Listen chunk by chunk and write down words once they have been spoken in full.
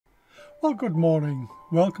Well, good morning.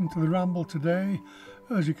 Welcome to the Ramble today.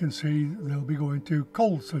 As you can see, they'll be going to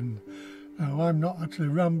Colton. Now, I'm not actually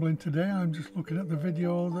rambling today, I'm just looking at the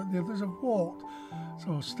video that the others have walked.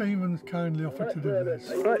 So Stephen's kindly offered to do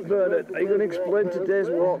this. Right, Bernard, are you going to explain today's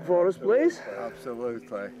walk for us, please?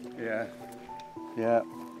 Absolutely, yeah. Yeah,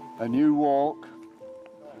 a new walk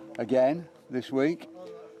again this week.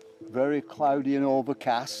 Very cloudy and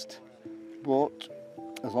overcast, but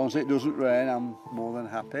as long as it doesn't rain, I'm more than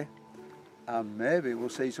happy. And maybe we'll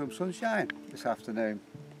see some sunshine this afternoon.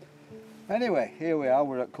 Anyway, here we are,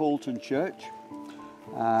 we're at Colton Church,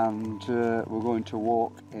 and we're going to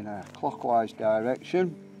walk in a clockwise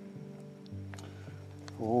direction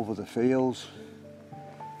over the fields,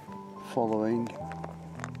 following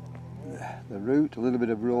the route, a little bit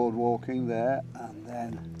of road walking there, and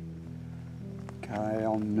then carry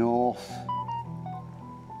on north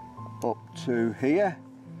up to here,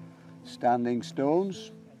 Standing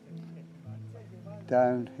Stones,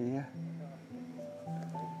 down here.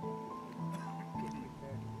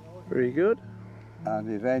 Very good. And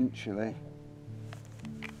eventually,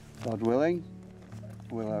 God willing,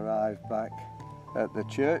 we'll arrive back at the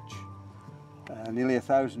church, nearly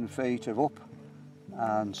 1,000 feet of up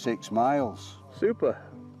and 6 miles. Super.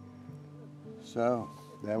 So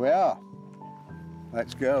there we are.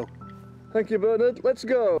 Let's go. Thank you, Bernard. Let's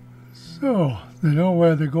go. So they know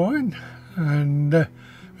where they're going, and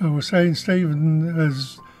I was saying Stephen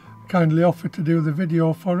has kindly offered to do the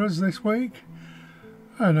video for us this week,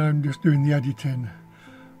 and I'm just doing the editing.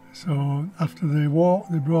 So after they walk,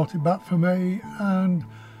 they brought it back for me, and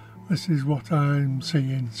this is what I'm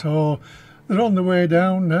seeing. So they're on the way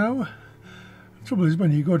down now. The trouble is,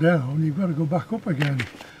 when you go down, you've got to go back up again.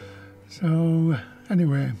 So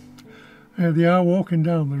anyway, they are walking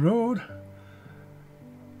down the road.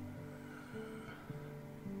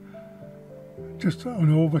 Just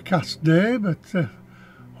an overcast day, but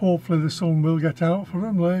hopefully the sun will get out for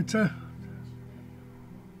them later.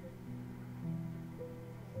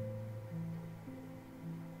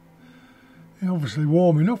 It's obviously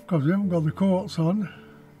warm enough because we haven't got the coats on.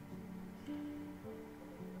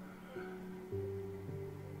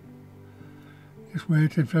 Just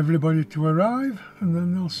waiting for everybody to arrive, and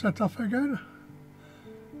then they'll set off again.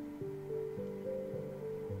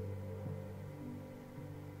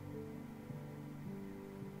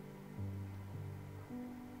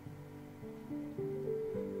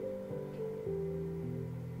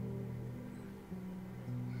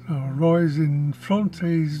 So Roy's in front,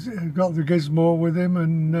 he's got the gizmo with him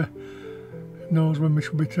and knows when we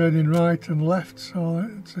should be turning right and left, so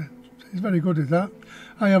he's very good at that.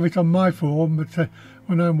 I have it on my phone, but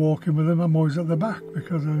when I'm walking with him I'm always at the back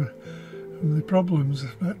because of the problems,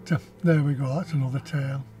 but there we go, that's another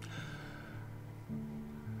tale.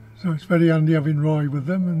 So it's very handy having Roy with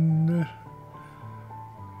them, and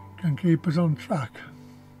can keep us on track.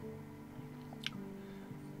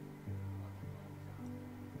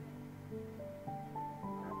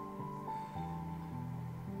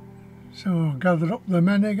 So gather up the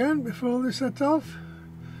men again before they set off.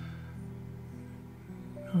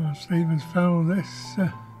 Oh, Stephen's found this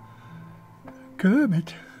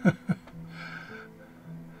Kermit.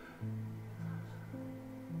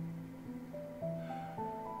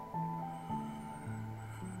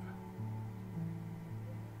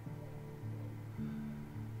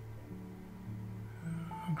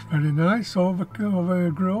 Looks very nice,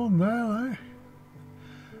 overgrown there, eh?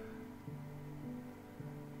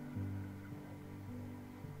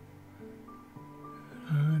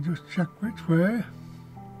 Just check which way.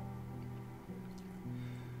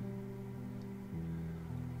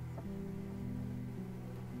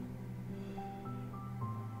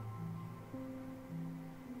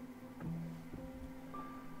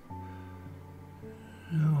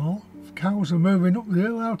 No, cows are moving up the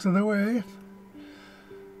hill out of the way.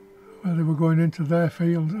 Where they were going into their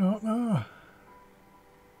field, I don't know.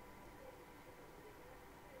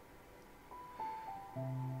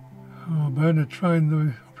 Oh, Bernard trying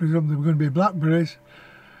I presume they were going to be blackberries.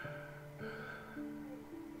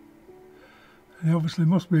 They obviously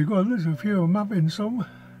must be good, there's a few of them having some.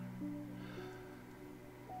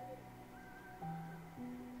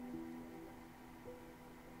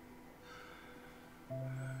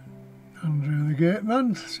 Andrew the gate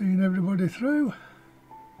man, seeing everybody through.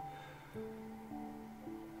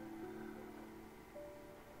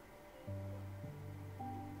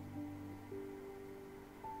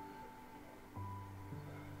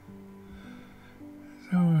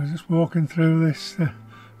 So I was just walking through this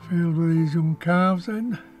field with these young calves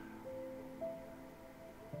in.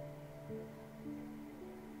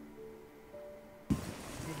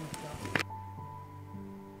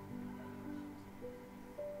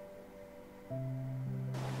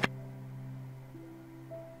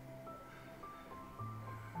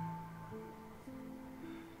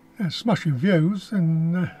 smashing views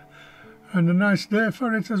and a nice day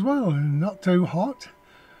for it as well, and not too hot.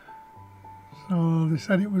 So they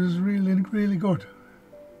said it was really, really good.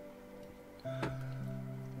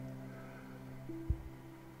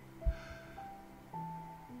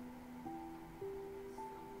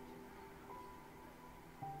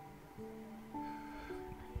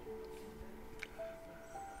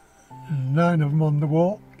 And 9 of them on the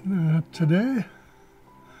walk today.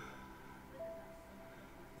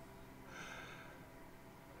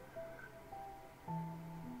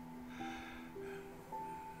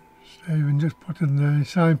 Stephen just putting the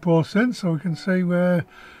signposts in so we can see where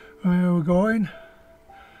we're going.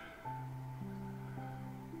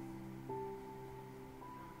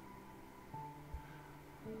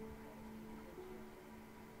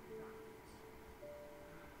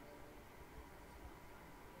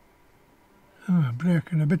 Oh,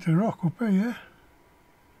 breaking a bit of rock up here.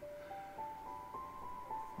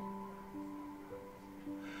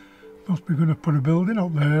 Must be going to put a building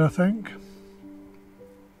up there, I think.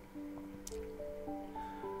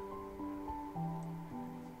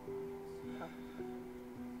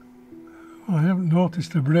 Well, I haven't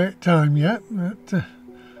noticed the break time yet, but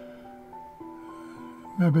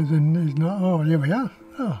maybe there's not. Oh, here we are.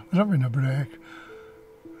 Oh, they're having a break.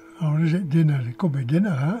 Or is it dinner? It could be dinner,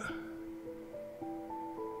 that.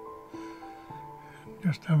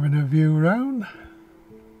 Just having a view round.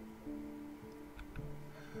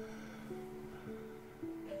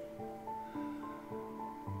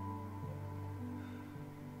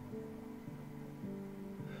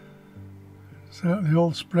 Certainly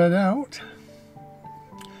all spread out.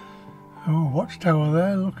 Oh, watchtower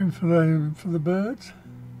there, looking for the birds.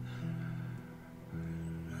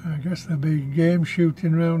 I guess there'll be game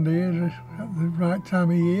shooting around here at the right time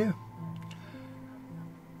of year.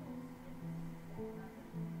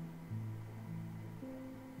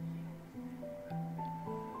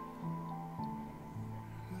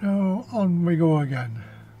 So on we go again.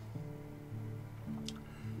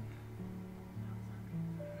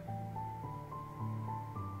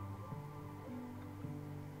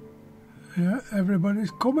 Yeah, everybody's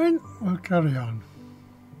coming. We'll carry on.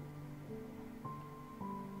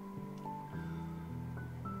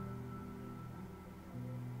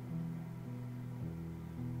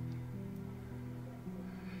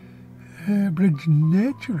 Bridge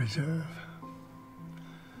Nature Reserve.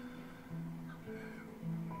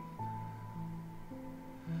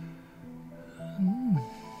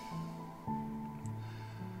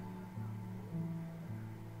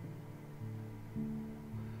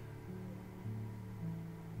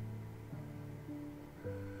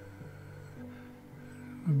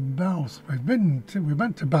 Bath. We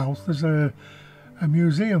went to Bath. There's a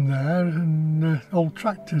museum there and old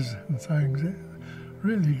tractors and things. It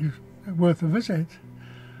really worth a visit.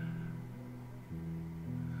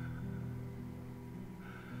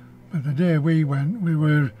 But the day we went, we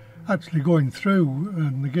were actually going through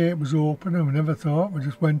and the gate was open and we never thought. We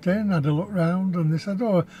just went in, had a look round, and they said,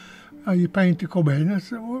 "Oh, are you paying to come in?" I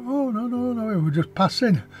said, "Oh, no, we were just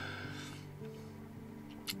passing."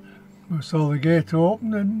 We saw the gate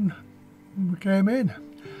open and we came in.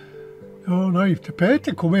 "Oh no, you have to pay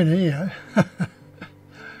to come in here."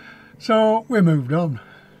 So we moved on.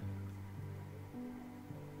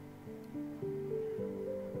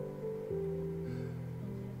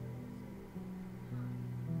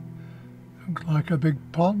 Looks like a big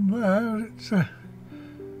pond there. It's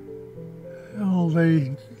all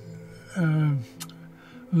the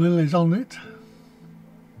lilies on it.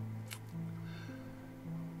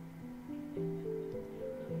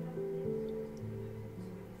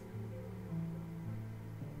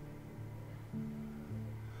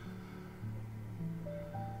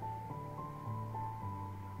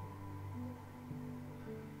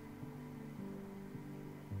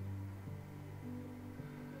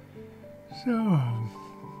 So,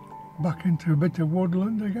 back into a bit of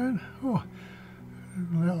woodland again. Oh,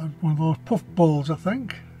 one of those puff balls, I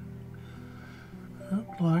think.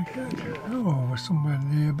 Looked like it. Oh, we're somewhere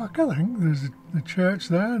near back, I think. There's the church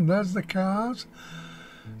there, and there's the cars.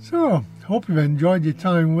 So, hope you've enjoyed your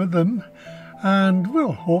time with them, and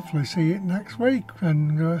we'll hopefully see it next week,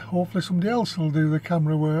 and hopefully somebody else will do the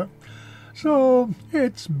camera work. So,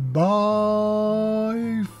 it's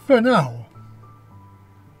bye for now.